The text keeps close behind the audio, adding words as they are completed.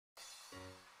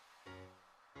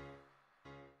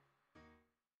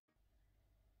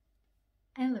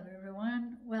Hello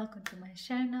everyone, welcome to my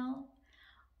channel.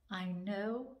 I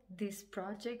know this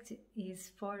project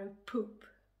is for a poop,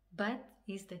 but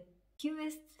it's the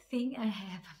cutest thing I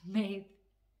have made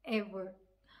ever.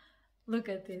 Look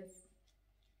at this,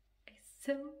 it's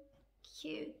so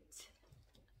cute.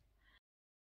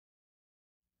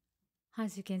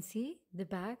 As you can see, the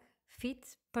bag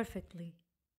fits perfectly.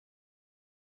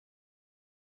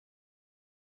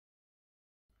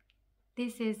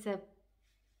 This is a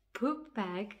poop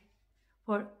bag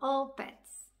for all pets.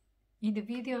 In the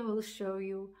video I will show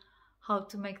you how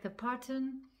to make the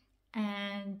pattern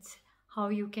and how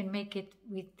you can make it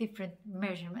with different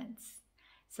measurements.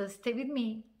 So stay with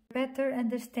me. Better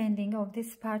understanding of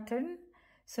this pattern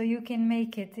so you can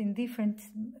make it in different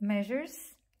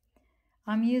measures.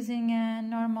 I'm using a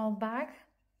normal bag,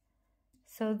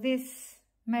 so this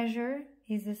measure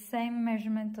is the same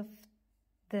measurement of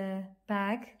the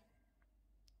bag.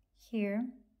 Here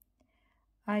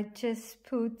I just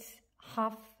put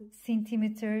 ½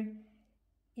 centimeter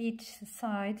each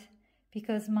side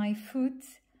because my foot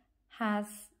has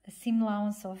a seam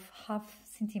allowance of ½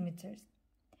 centimeters.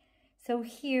 So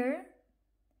here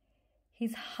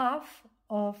is half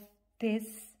of this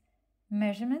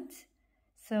measurement,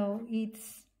 so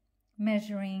it's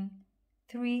measuring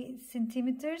 3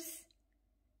 centimeters.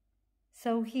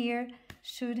 So here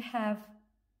should have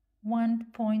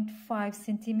 1.5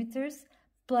 centimeters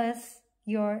plus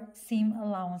your seam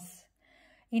allowance.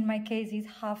 In my case it's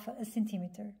 ½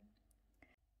 centimeter.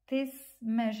 This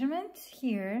measurement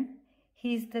here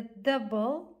is the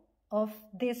double of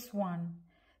this one.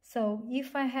 So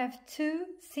if I have 2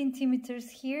 centimeters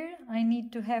here, I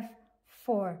need to have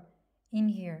 4 in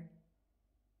here.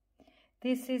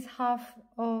 This is half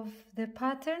of the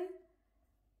pattern,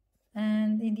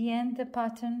 and in the end the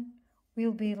pattern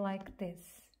will be like this.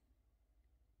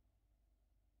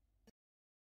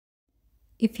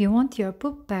 If you want your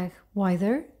poop bag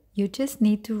wider, you just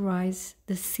need to raise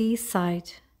the C side.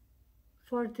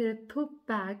 For the poop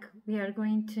bag, we are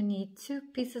going to need 2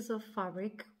 pieces of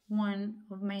fabric, one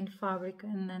of main fabric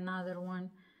and another one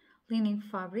lining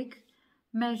fabric,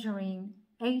 measuring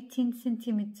 18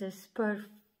 centimeters per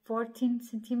 14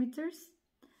 centimeters,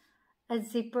 a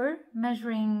zipper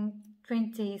measuring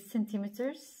 20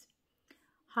 centimeters,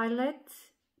 eyelet,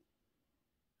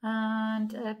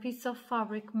 and a piece of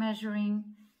fabric measuring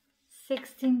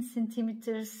 16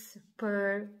 centimeters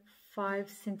per 5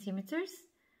 centimeters.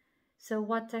 So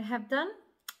what I have done,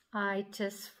 I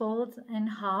just fold in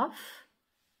half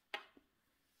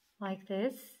like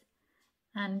this,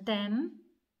 and then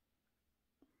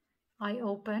I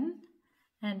open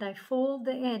and I fold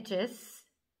the edges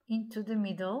into the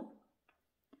middle,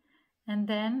 and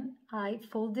then I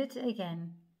fold it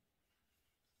again.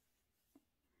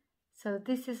 So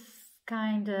this is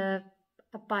kind of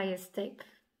a bias tape.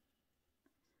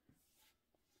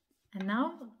 And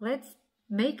now let's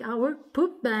make our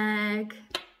poop bag.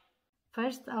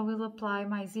 First I will apply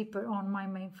my zipper on my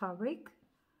main fabric.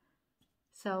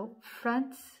 So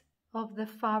front of the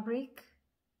fabric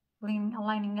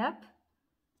lining up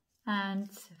and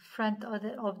front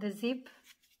of the zip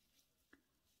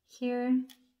here,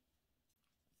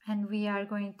 and we are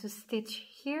going to stitch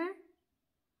here.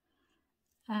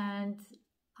 And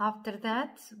after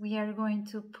that we are going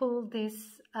to pull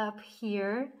this up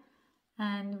here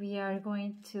and we are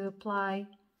going to apply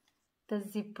the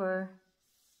zipper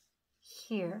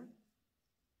here.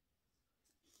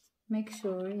 Make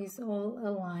sure it's all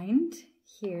aligned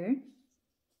here.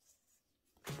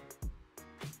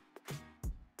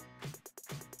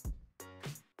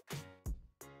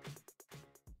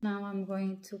 Now I'm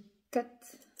going to cut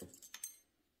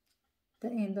the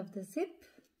end of the zip.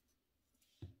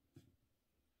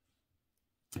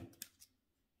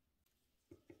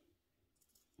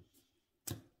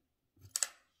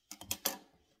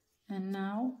 And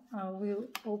now I will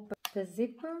open the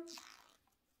zipper.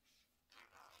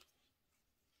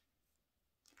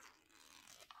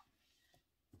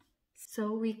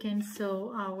 So we can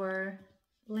sew our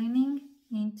lining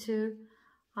into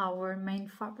our main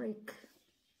fabric.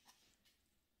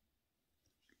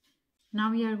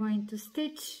 Now we are going to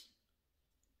stitch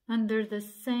under the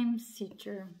same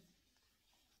stitcher.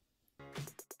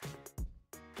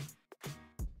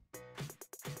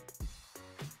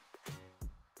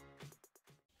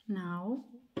 Now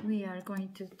we are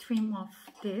going to trim off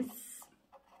this.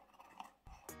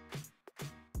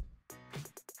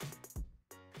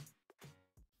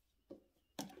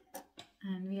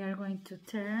 And we are going to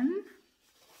turn.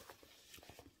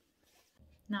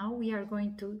 Now we are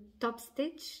going to top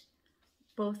stitch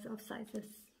both of sizes.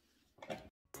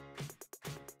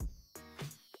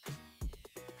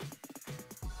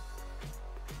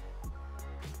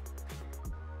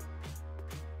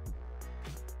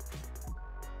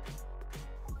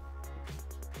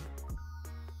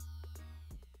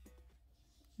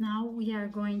 Now we are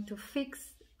going to fix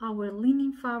our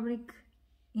linen fabric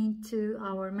into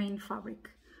our main fabric.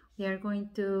 We are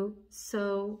going to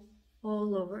sew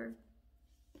all over.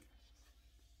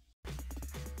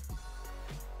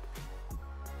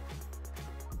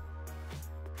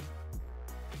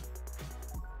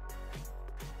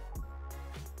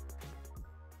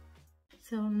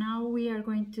 So now we are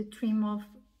going to trim off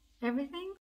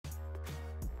everything.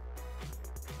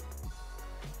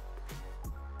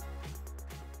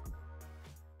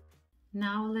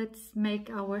 Now let's make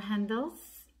our handles.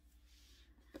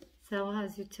 So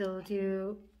as you told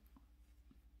you,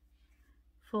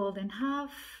 fold in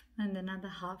half and another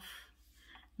half.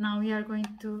 Now we are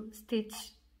going to stitch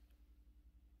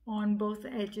on both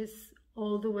edges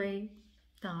all the way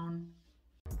down.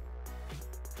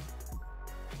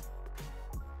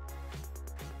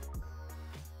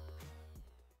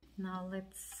 Now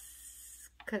let's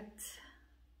cut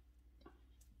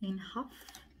in half.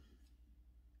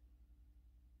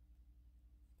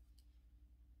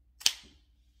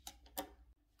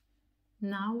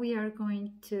 Now we are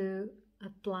going to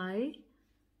apply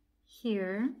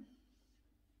here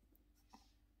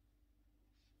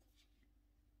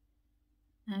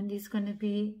and it's going to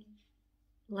be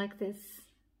like this.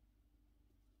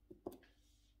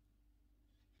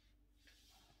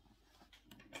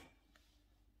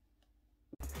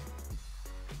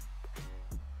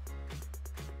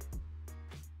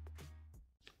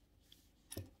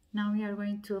 Now we are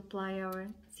going to apply our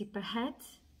zipper head.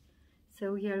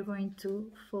 So we are going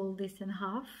to fold this in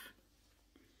half.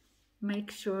 Make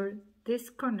sure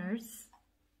these corners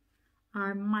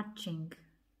are matching.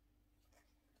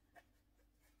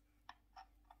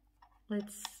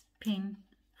 Let's pin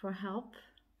for help.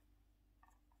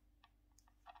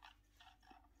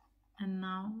 And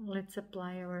now let's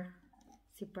apply our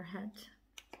zipper head.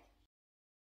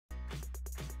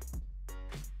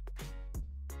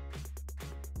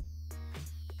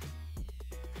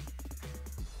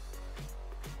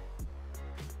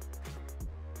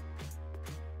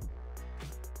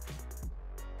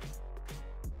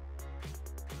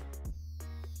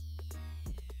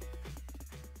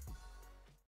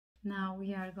 Now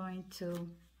we are going to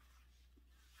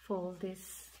fold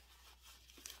this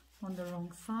on the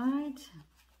wrong side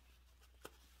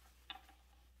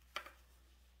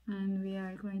and we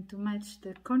are going to match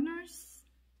the corners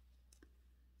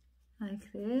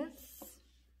like this.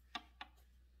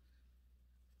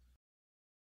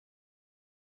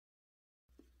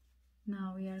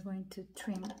 Now we are going to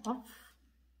trim off.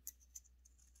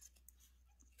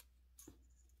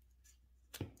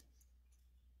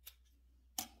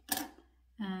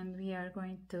 And we are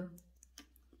going to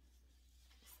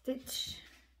stitch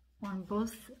on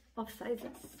both of sizes.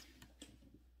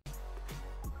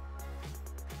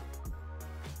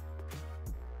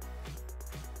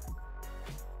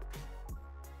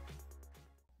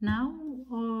 Now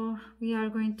we are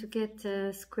going to get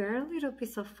a square little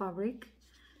piece of fabric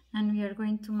and we are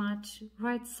going to match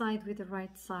right side with the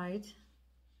right side.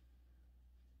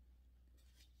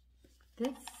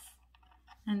 This.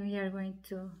 And we are going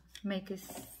to make a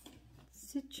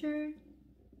suture.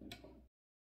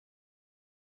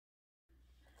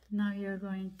 Now you're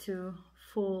going to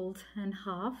fold in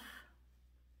half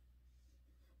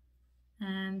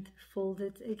and fold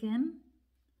it again,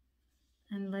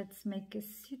 and let's make a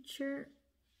suture.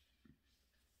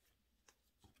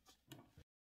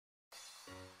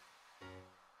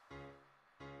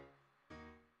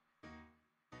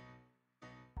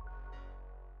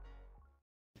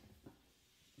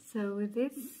 So with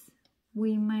this,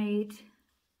 we made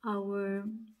our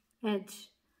edge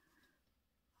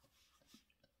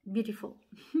beautiful.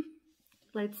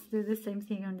 Let's do the same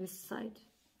thing on this side.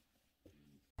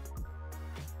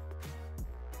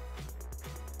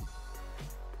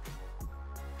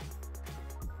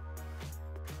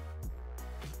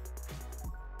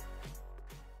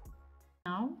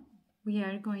 Now we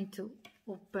are going to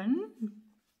open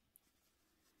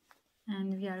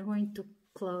and we are going to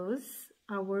close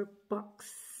our box.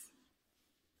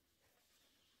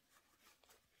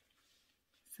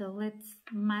 So let's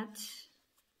match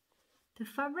the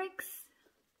fabrics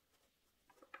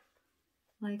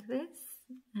like this,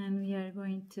 and we are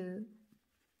going to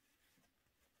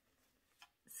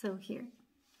sew here.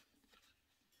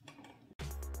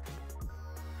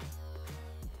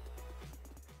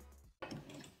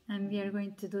 And we are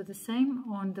going to do the same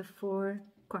on the 4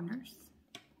 corners.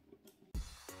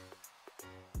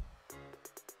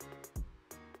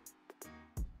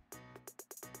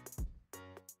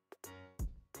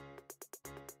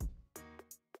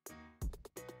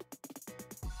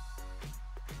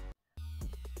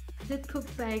 The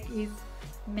tote bag is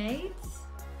made,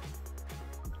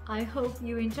 I hope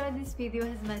you enjoyed this video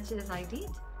as much as I did.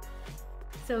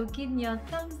 So give me a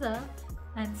thumbs up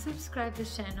and subscribe the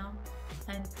channel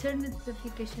and turn the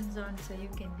notifications on so you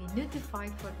can be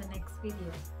notified for the next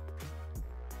video.